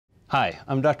Hi,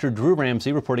 I'm Dr. Drew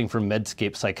Ramsey reporting for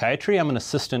Medscape Psychiatry. I'm an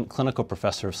assistant clinical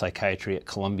professor of psychiatry at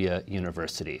Columbia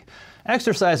University.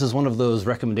 Exercise is one of those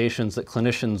recommendations that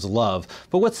clinicians love,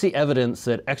 but what's the evidence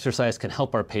that exercise can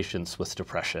help our patients with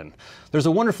depression? There's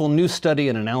a wonderful new study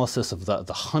and analysis of the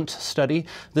HUNT study.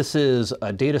 This is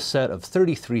a data set of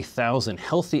 33,000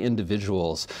 healthy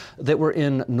individuals that were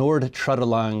in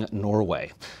Nord-Trøndelag,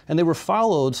 Norway. And they were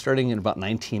followed starting in about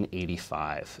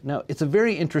 1985. Now, it's a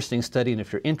very interesting study, and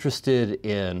if you're interested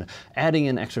in adding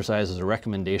in exercise as a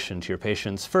recommendation to your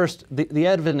patients, first, the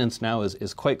evidence now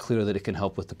is quite clear that it can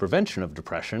help with the prevention of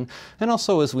depression, and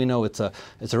also, as we know, it's a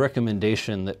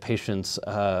recommendation that patients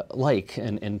like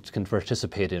and can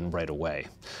participate in right away.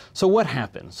 So what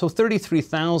happened? So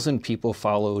 33,000 people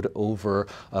followed over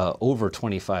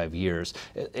 25 years.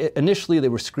 Initially, they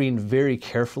were screened very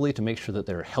carefully to make sure that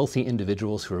they're healthy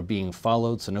individuals who are being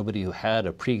followed, so nobody who had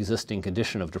a pre-existing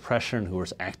condition of depression who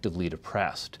was actively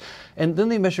depressed. And then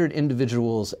they measured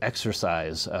individuals'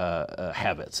 exercise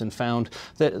habits and found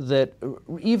that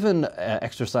even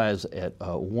exercise at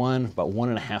about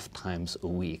 1.5 times a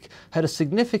week had a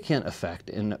significant effect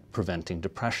in preventing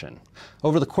depression.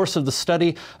 Over the course of the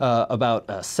study, about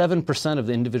 7% of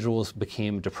the individuals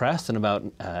became depressed, and about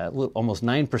almost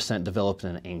 9% developed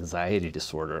an anxiety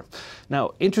disorder.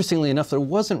 Now, interestingly enough, there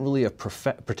wasn't really a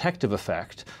protective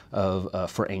effect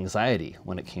for anxiety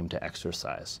when it came to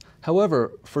exercise.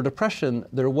 However, for depression,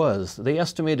 there was. They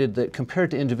estimated that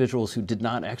compared to individuals who did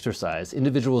not exercise,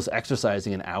 individuals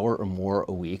exercising an hour or more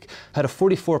a week had a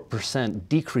 44%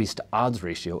 decreased odds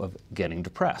ratio of getting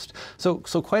depressed. So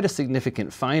quite a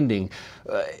significant finding.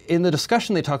 In the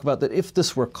discussion, they talk about that if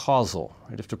this were causal,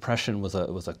 right, if depression was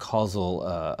a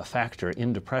causal factor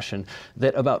in depression,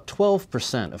 that about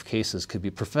 12% of cases could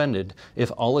be prevented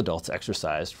if all adults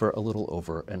exercised for a little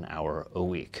over an hour a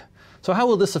week. So how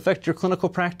will this affect your clinical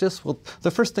practice? Well,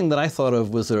 the first thing that I thought of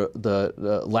was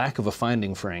the lack of a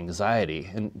finding for anxiety.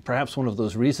 And perhaps one of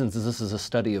those reasons is this is a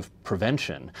study of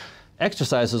prevention.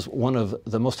 Exercise is one of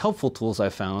the most helpful tools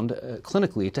I've found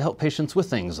clinically to help patients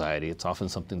with anxiety. It's often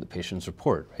something that patients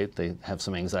report, right? They have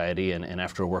some anxiety and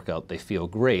after a workout they feel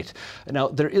great. Now,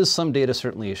 there is some data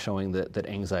certainly showing that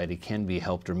anxiety can be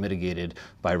helped or mitigated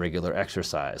by regular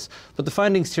exercise. But the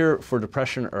findings here for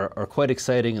depression are quite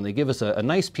exciting, and they give us a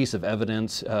nice piece of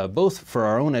evidence, both for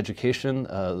our own education.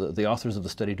 The authors of the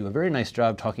study do a very nice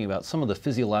job talking about some of the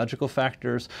physiological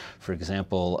factors. For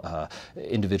example,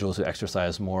 individuals who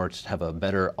exercise more have a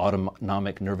better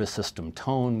autonomic nervous system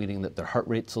tone, meaning that their heart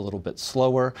rate's a little bit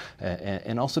slower,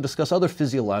 and also discuss other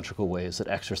physiological ways that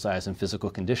exercise and physical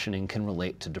conditioning can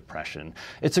relate to depression.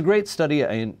 It's a great study.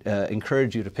 I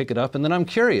encourage you to pick it up. And then I'm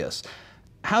curious,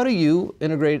 how do you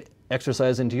integrate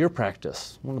exercise into your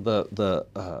practice? One of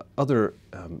the other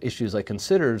issues I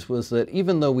considered was that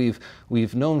even though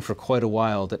we've known for quite a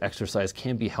while that exercise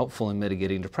can be helpful in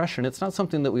mitigating depression, it's not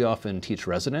something that we often teach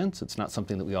residents. It's not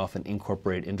something that we often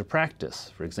incorporate into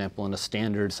practice. For example, in a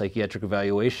standard psychiatric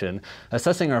evaluation,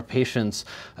 assessing our patients'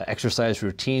 exercise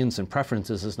routines and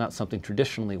preferences is not something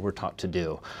traditionally we're taught to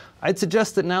do. I'd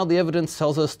suggest that now the evidence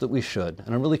tells us that we should,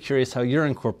 and I'm really curious how you're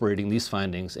incorporating these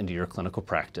findings into your clinical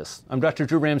practice. I'm Dr.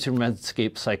 Drew Ramsey from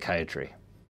Medscape Psychiatry.